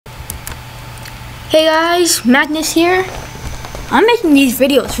Hey guys, Magnus here. I'm making these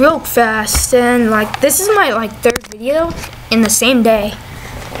videos real fast, and this is my third video in the same day.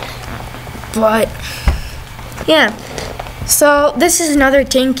 But yeah, so this is another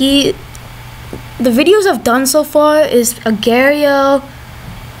Tanki. The videos I've done so far is Agario,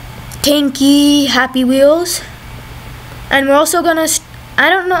 Tanki, Happy Wheels, and we're also gonna. I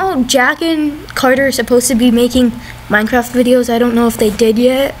don't know. Jack and Carter are supposed to be making Minecraft videos. I don't know if they did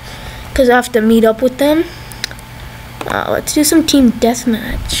yet, because I have to meet up with them. Let's do some team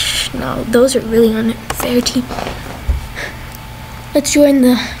deathmatch. No, those are really unfair team. Let's join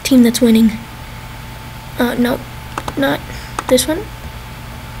the team that's winning. No, not this one.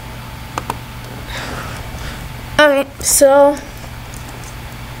 Alright, so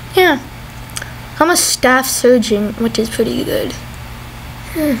yeah, I'm a staff surgeon, which is pretty good.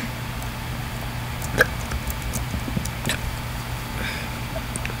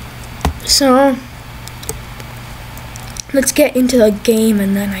 So let's get into the game,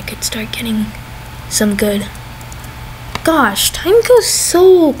 and then I could start getting some good. Gosh, time goes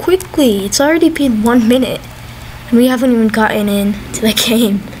so quickly. It's already been 1 minute and we haven't even gotten into the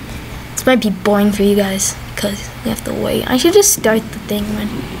game. This might be boring for you guys because we have to wait. I should just start the thing when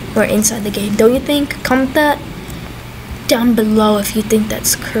we're inside the game, don't you think? Comment that down below if you think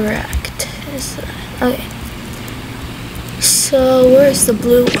that's correct. Okay, so where's the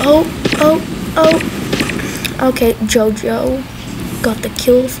blue? Oh. Okay, Jojo got the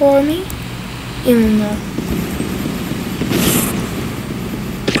kill for me, even though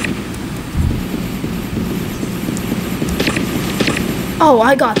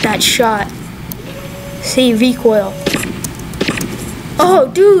I got that shot. See, recoil. Oh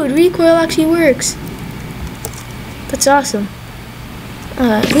dude, recoil actually works. That's awesome.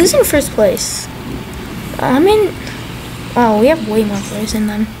 Who's in first place? I'm in. Oh, we have way more players than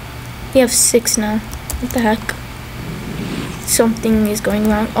them. We have 6 now. What the heck? Something is going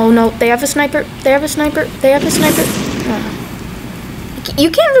wrong. Oh no, they have a sniper. They have a sniper. They have a sniper.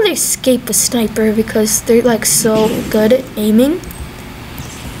 You can't really escape a sniper because they're so good at aiming.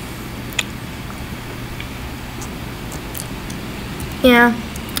 Yeah.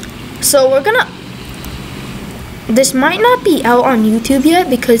 So we're gonna. This might not be out on YouTube yet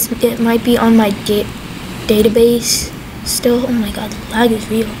because it might be on my database still. Oh my god, the lag is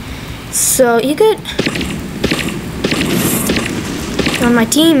real. So you could on my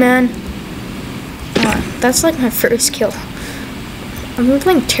team, man. That's my first kill. I'm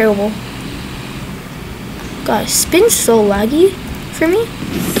playing terrible. God, spin's so laggy for me.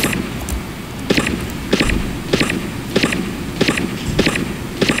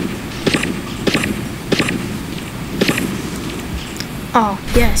 Oh,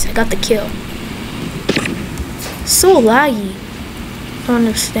 yes, I got the kill. So laggy. I don't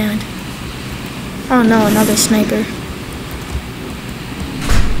understand. Oh no, another sniper.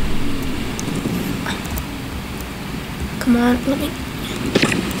 Come on, let me.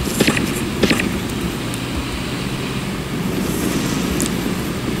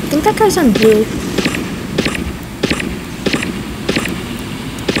 I think that guy's on blue.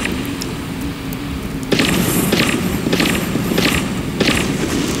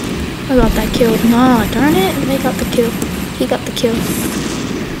 I got that kill. Nah, darn it. They got the kill. He got the kill.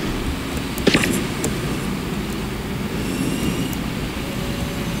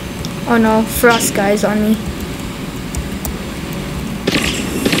 Oh no, Frost guy's on me.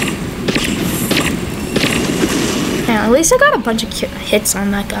 Yeah, at least I got a bunch of hits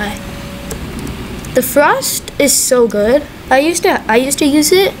on that guy. The Frost is so good. I used to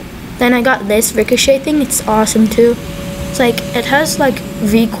use it. Then I got this Ricochet thing. It's awesome too. It's it has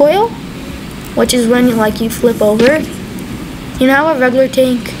recoil, which is when you flip over. You know how a regular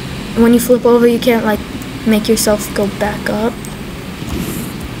tank, when you flip over, you can't make yourself go back up.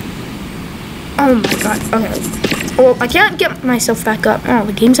 Oh my god. Okay. Well, I can't get myself back up. Oh,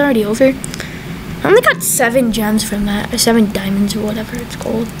 the game's already over. I only got 7 gems from that, or 7 diamonds, or whatever it's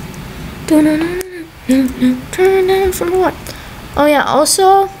called. Turn down from what? Oh yeah.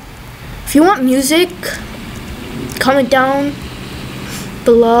 Also, if you want music, comment down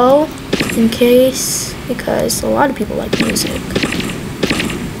below in case, because a lot of people like music.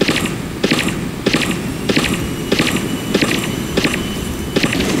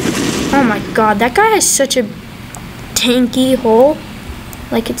 Oh my god, that guy has such a tanky hole.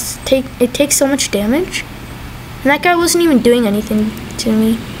 It takes so much damage. And that guy wasn't even doing anything to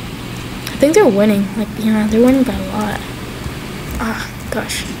me. I think they're winning. Yeah, they're winning by a lot. Ah,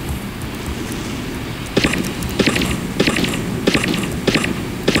 gosh.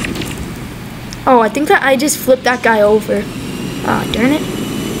 Oh, I think that I just flipped that guy over. Ah, darn it.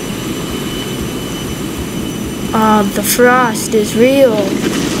 The frost is real.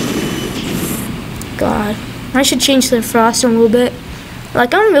 God, I should change the frost a little bit.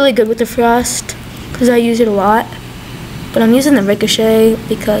 Like, I'm really good with the frost because I use it a lot. But I'm using the Ricochet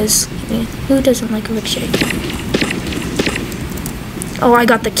because who doesn't like a Ricochet? Oh, I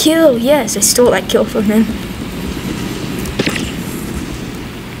got the kill. Yes, I stole that kill from him.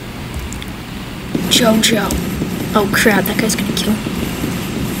 Jojo. Oh crap, that guy's gonna kill me.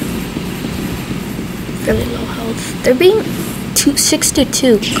 Really low health. They're being 6 to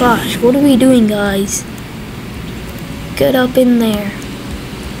 2. Gosh, what are we doing, guys? Get up in there.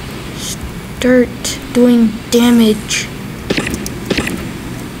 Start doing damage.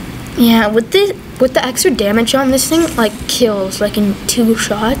 Yeah, with the extra damage on this thing, like, kills like in 2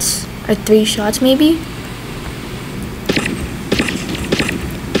 shots or 3 shots maybe.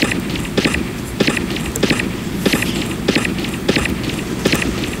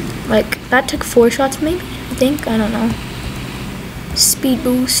 Like, that took 4 shots maybe, I think, I don't know. Speed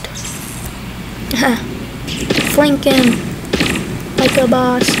boost. Flank him like a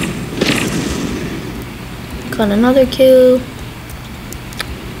boss. Got another kill.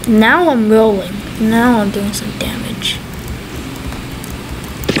 Now I'm rolling. Now I'm doing some damage.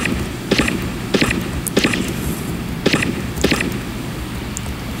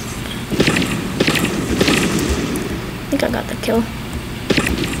 I think I got the kill.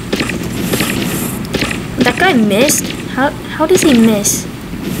 That guy missed? How does he miss?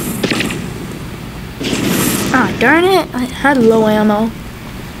 Ah, darn it. I had low ammo.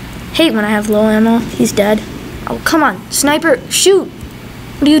 Hate when I have low ammo. He's dead. Oh, come on. Sniper, shoot.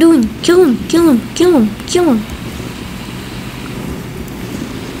 What are you doing? Kill him, kill him, kill him, kill him.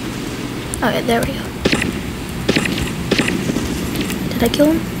 Okay, there we go. Did I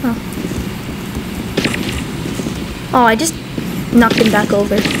kill him? Oh. Oh, I just knocked him back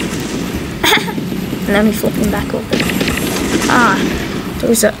over. And then we flipped him back over. Ah, there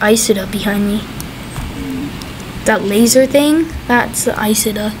was an Isida behind me. That laser thing, that's the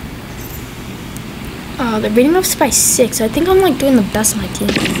Isida. Oh, they're beating us by 6. I think I'm like doing the best on my team.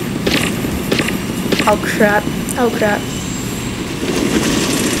 Oh crap. Oh crap.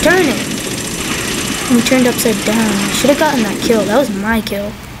 Darn it. He turned upside down. Should have gotten that kill. That was my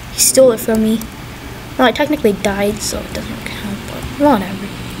kill. He stole it from me. Well, I technically died, so it doesn't count, but whatever.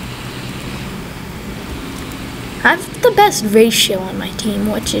 I have the best ratio on my team,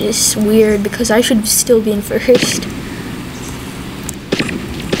 which is weird because I should still be in first.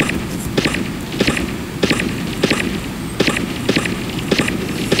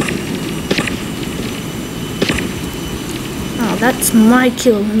 Oh, that's my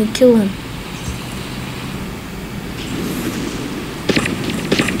kill. Let me kill him.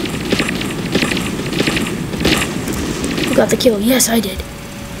 Who got the kill? Yes, I did.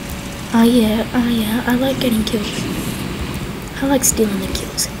 Oh yeah, I like getting kills. I like stealing the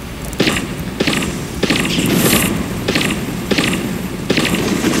kills.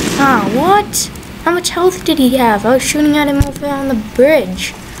 Ah, what? How much health did he have? I was shooting at him over on the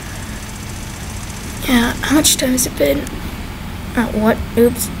bridge. Yeah, how much time has it been? Oh, what?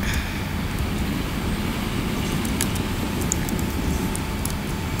 Oops.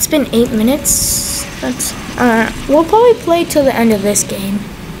 It's been 8 minutes. That's, we'll probably play till the end of this game.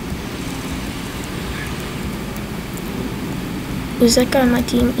 Is that guy on my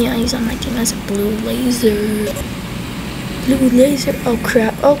team? Yeah, he's on my team. That's a blue laser. Blue laser. Oh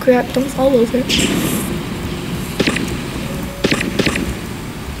crap. Oh crap. Don't fall over.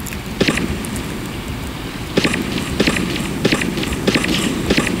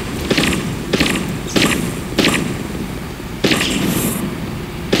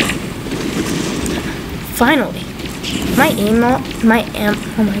 Finally.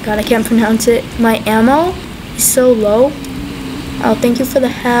 Oh my god, I can't pronounce it. My ammo is so low. Oh, thank you for the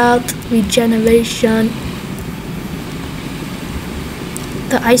health regeneration.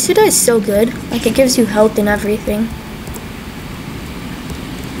 The Isida is so good. Like, it gives you health and everything.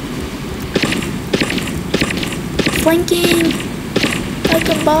 Flanking! Like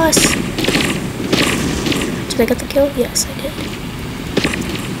a boss. Did I get the kill? Yes, I did.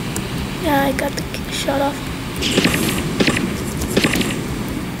 Yeah, I got the shot off.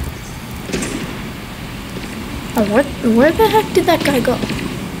 Oh, where the heck did that guy go?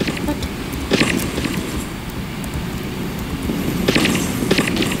 What?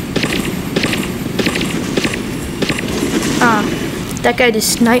 Ah, that guy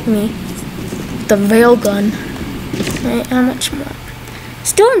just sniped me with the rail gun. Right, how much more?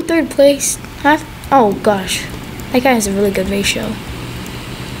 Still in 3rd place. Oh gosh, that guy has a really good ratio.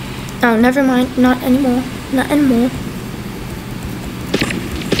 Oh, never mind. Not anymore. Not anymore.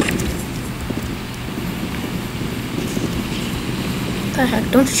 the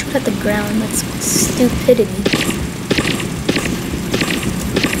heck? Don't shoot at the ground. That's stupidity.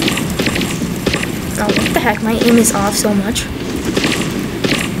 Oh, what the heck? My aim is off so much.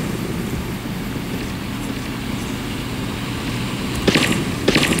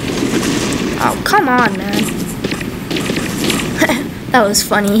 Oh, come on, man. That was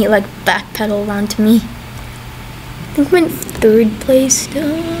funny. He like backpedaled onto me. I think I'm in 3rd place.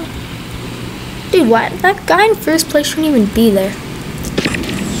 Dude, what? That guy in 1st place shouldn't even be there.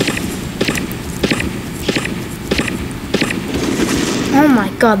 Oh my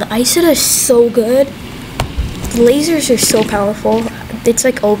god, the Iceta is so good. The lasers are so powerful. It's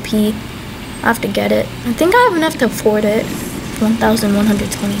like OP. I have to get it. I think I have enough to afford it.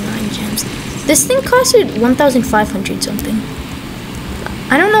 1,129 gems. This thing costed 1,500 something.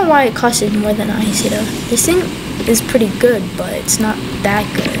 I don't know why it costed more than Iceta. This thing is pretty good, but it's not that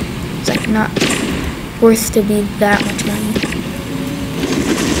good. It's like not worth to be that much money.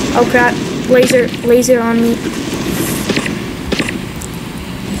 Oh crap, laser on me.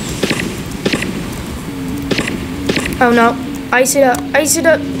 Oh no,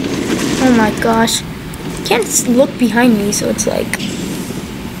 Iceta. Oh my gosh. Can't look behind me, so it's like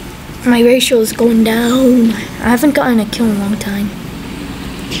my ratio is going down. I haven't gotten a kill in a long time.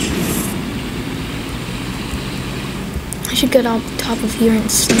 I should get on top of here and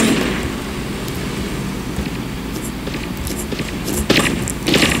snipe.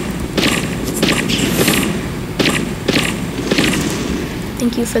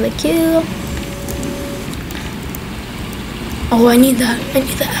 Thank you for the kill. Oh, I need that. I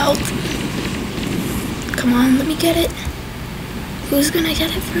need the health. Come on, let me get it. Who's gonna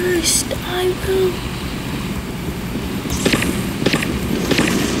get it first? I will.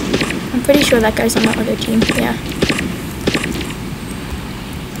 I'm pretty sure that guy's on the other team. Yeah.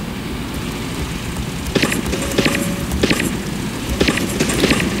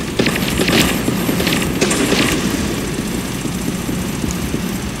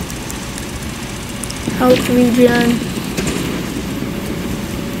 Health regen.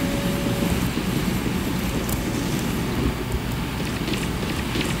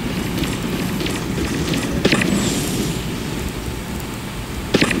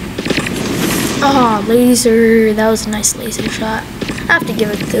 Oh, laser. That was a nice laser shot. I have to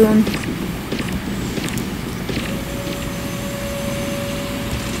give it to him.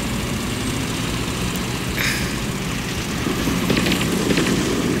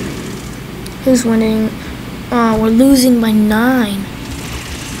 Who's winning? Oh, we're losing by 9.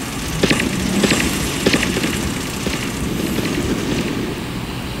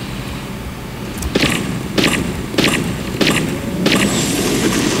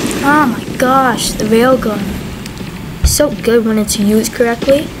 Oh my gosh, the railgun. So good when it's used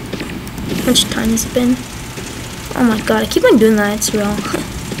correctly. How much time has it been? Oh my god, I keep on doing that, it's wrong.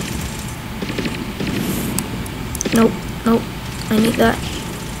 Nope, I need that.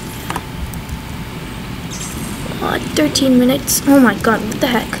 13 minutes. Oh my god, what the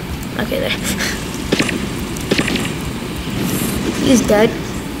heck? Okay, there. He's dead.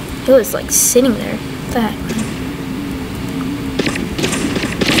 He was like sitting there. What the heck, man?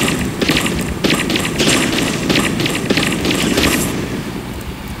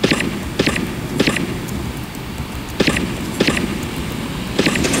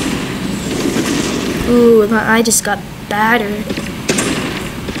 Ooh, I just got battered.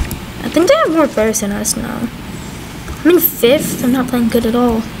 I think they have more players than us now. I'm in 5th. I'm not playing good at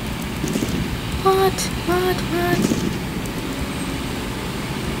all. What?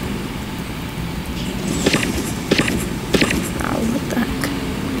 Oh, what the heck?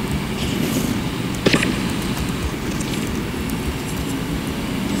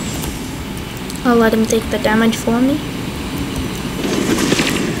 I'll let him take the damage for me.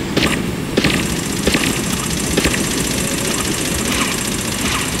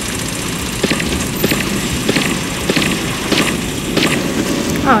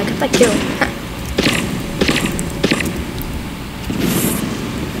 Oh, I got that kill.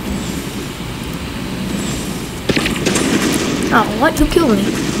 Oh, what? Who killed me?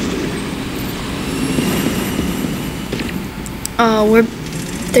 Oh,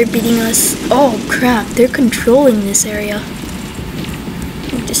 they're beating us. Oh crap, they're controlling this area.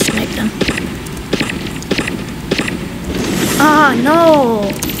 Let me just snipe them. Ah, no!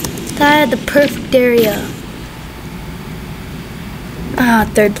 That had the perfect area. Ah,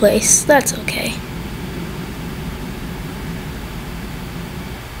 3rd place. That's okay.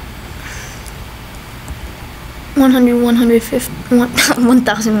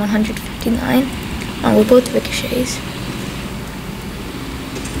 $1,159. Oh, we're both ricochets.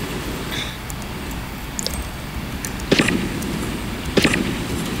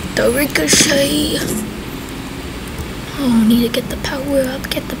 the Riccochet. Oh, need to get the power up,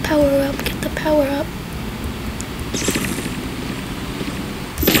 get the power up, get the power up.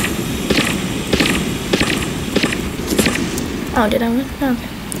 Oh, did I win? Okay.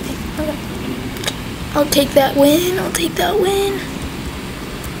 Okay. I'll take that win. I'll take that win.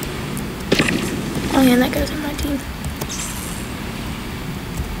 Oh yeah, that guy's on my team.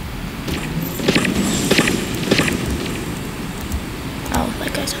 Oh,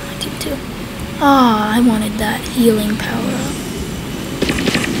 that guy's on my team too. Ah, I wanted that healing power up.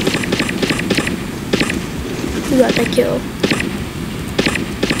 Who got that kill?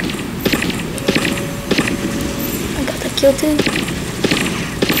 I got that kill too.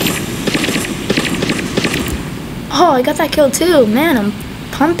 Oh, I got that kill too. Man, I'm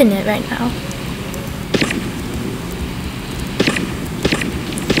pumping it right now.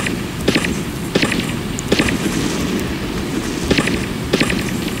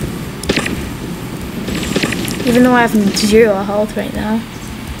 Even though I have 0 health right now.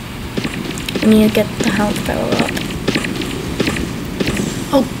 I need to get the health power up.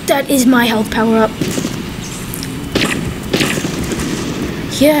 Oh, that is my health power up.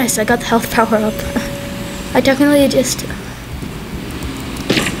 Yes, I got the health power up. I definitely just...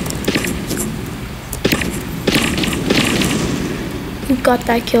 Who got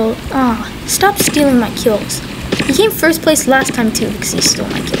that kill? Ah, stop stealing my kills. He came first place last time too because he stole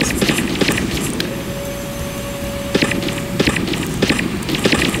my kills.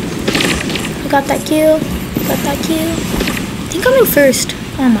 Got that kill. Got that kill. I think I'm in first.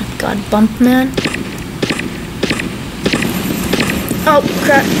 Oh my god, bump man. Oh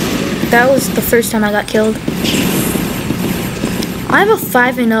crap. That was the first time I got killed. I have a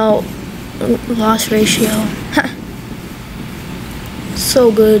 5-0 loss ratio. So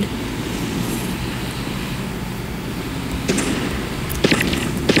good.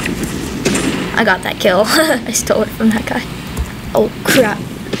 I got that kill. I stole it from that guy. Oh crap.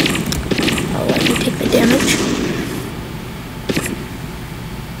 I'll let you take the damage.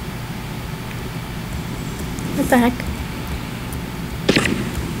 What the heck?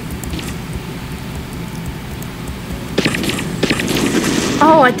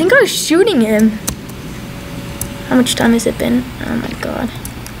 Oh, I think I was shooting him. How much time has it been? Oh my god.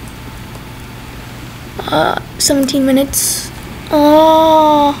 17 minutes.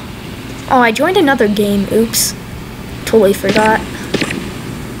 Oh, I joined another game. Oops. Totally forgot.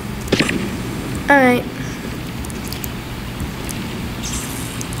 Alright.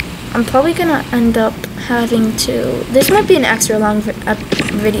 I'm probably gonna end up having to... This might be an extra long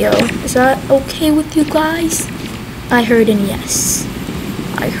video. Is that okay with you guys? I heard a yes.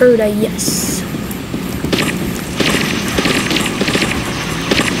 I heard a yes.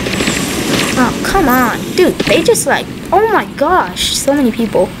 Oh, come on. Dude, they just like... Oh my gosh. So many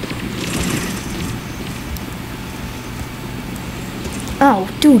people. Oh,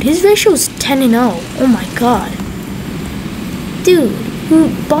 dude, his ratio is 10-0. Oh my god. Dude,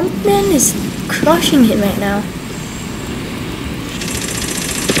 Bumpman is crushing it right now.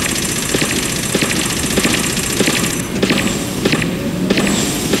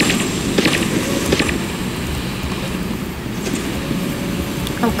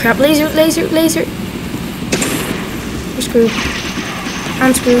 Oh crap, laser, laser, laser. You're screwed.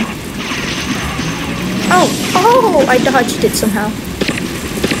 I'm screwed. Oh, I dodged it somehow.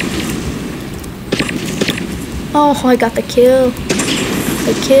 Oh, I got the kill.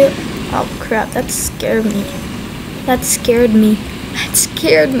 The kill. Oh crap, that scared me. That scared me. That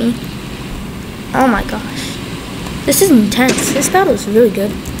scared me. Oh my gosh. This is intense. This battle is really good.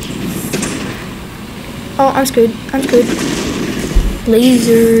 Oh, I'm screwed. I'm screwed.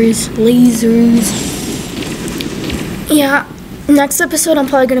 Lasers. Lasers. Yeah, next episode I'm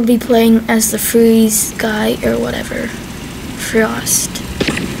probably going to be playing as the freeze guy or whatever. Frost.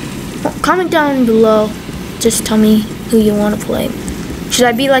 Well, comment down below. Just tell me who you want to play. Should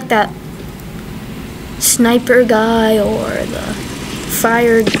I be like that sniper guy or the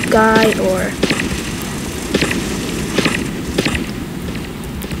fire guy or...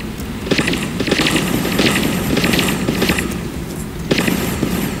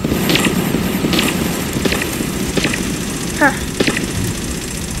 Huh.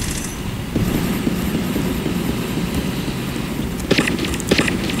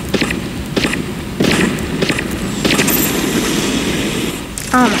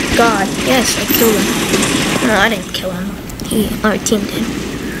 Oh my god, yes, I killed him. No, I didn't kill him. Our team did.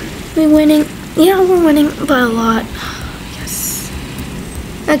 We're winning. Yeah, we're winning by a lot. Yes.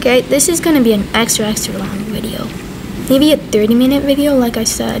 Okay, this is gonna be an extra long video. Maybe a 30-minute video, like I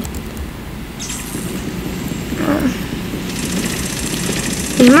said.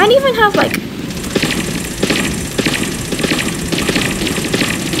 We might even have like...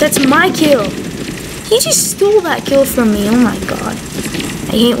 That's my kill. He just stole that kill from me. Oh my god.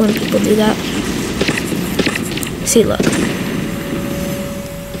 I hate when people do that. See, look.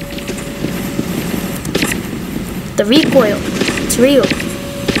 The recoil. It's real.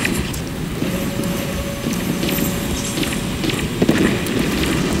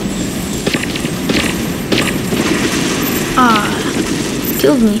 Ah,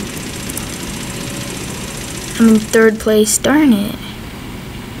 killed me. I'm in 3rd place. Darn it.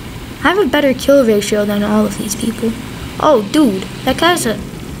 I have a better kill ratio than all of these people. Oh, dude, that guy's a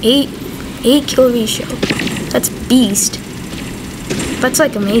 8 kill ratio. That's beast. That's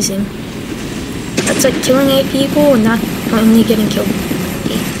like amazing. That's like killing 8 people and not only getting killed 8.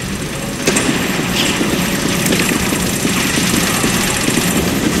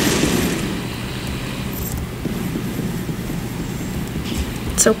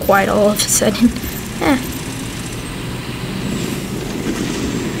 It's so quiet all of a sudden.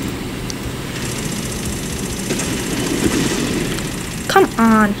 Come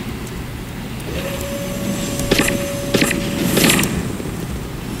on.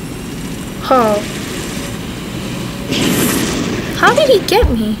 Oh. How did he get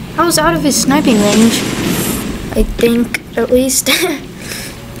me? I was out of his sniping range. I think, at least.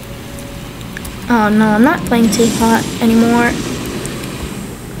 Oh no, I'm not playing too hot anymore.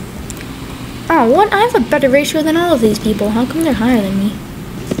 Oh, what? I have a better ratio than all of these people. How come they're higher than me?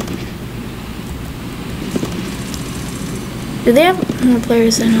 Do they have more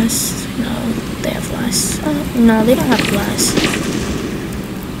players than us? No, they have less. No, they don't have less.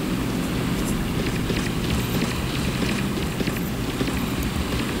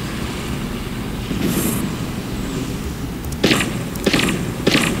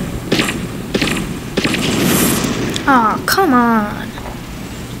 Aw, oh, come on.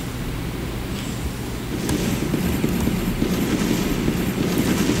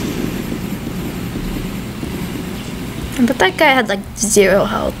 But that guy had like 0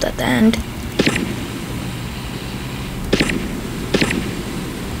 health at the end.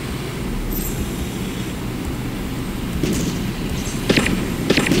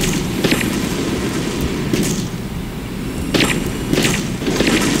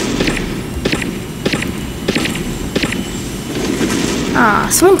 Ah,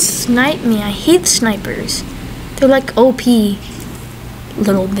 someone sniped me. I hate snipers. They're like OP.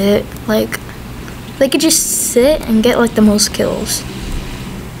 Little bit. Like, they could just sit and get like the most kills,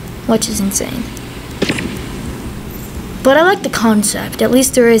 which is insane. But I like the concept. At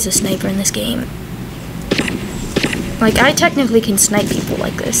least there is a sniper in this game. Like, I technically can snipe people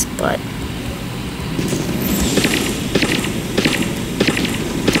like this, but...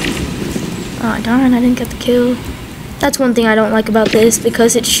 Oh darn, I didn't get the kill. That's one thing I don't like about this,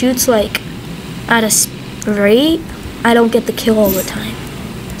 because it shoots like at a rate. I don't get the kill all the time.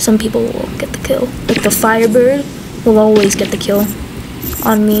 Some people will get the kill. Like the Firebird will always get the kill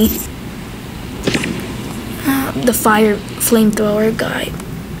on me. The fire flamethrower guy.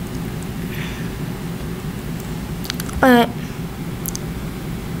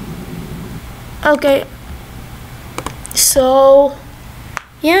 Okay. So,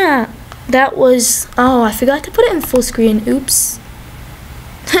 yeah. That was... Oh, I forgot to put it in full screen. Oops.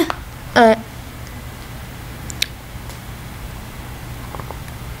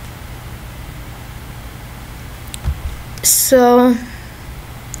 So,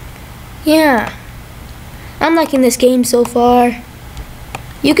 yeah, I'm liking this game so far.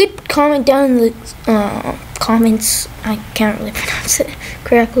 You could comment down in the comments, I can't really pronounce it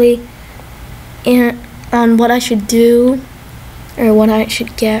correctly, and on what I should do, or what I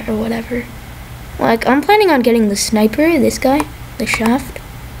should get, or whatever. Like, I'm planning on getting the sniper, this guy, the Shaft.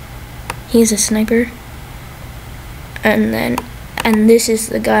 He's a sniper. And this is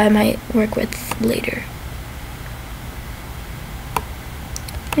the guy I might work with later.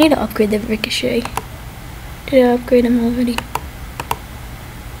 I need to upgrade the Ricochet. Did I upgrade him already?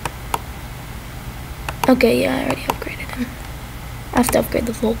 Okay, yeah, I already upgraded him. I have to upgrade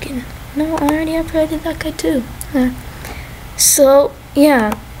the Vulcan. No, I already upgraded that guy too. So,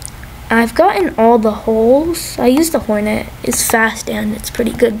 yeah. I've gotten all the holes. I used the Hornet. It's fast and it's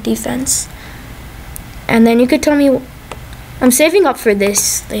pretty good defense. And then you could tell me... I'm saving up for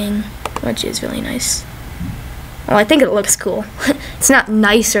this thing, which is really nice. Well, I think it looks cool. It's not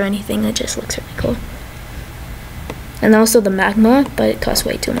nice or anything, it just looks really cool. And also the Magma, but it costs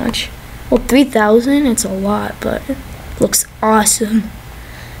way too much. Well, 3,000, it's a lot, but it looks awesome.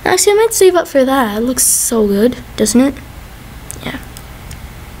 Actually, I might save up for that. It looks so good, doesn't it? Yeah.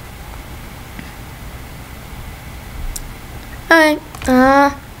 Alright.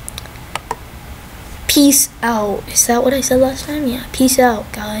 Peace out. Is that what I said last time? Yeah, peace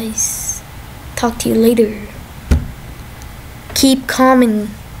out, guys. Talk to you later. Keep calm and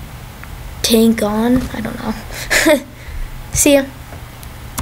tank on. I don't know. See ya.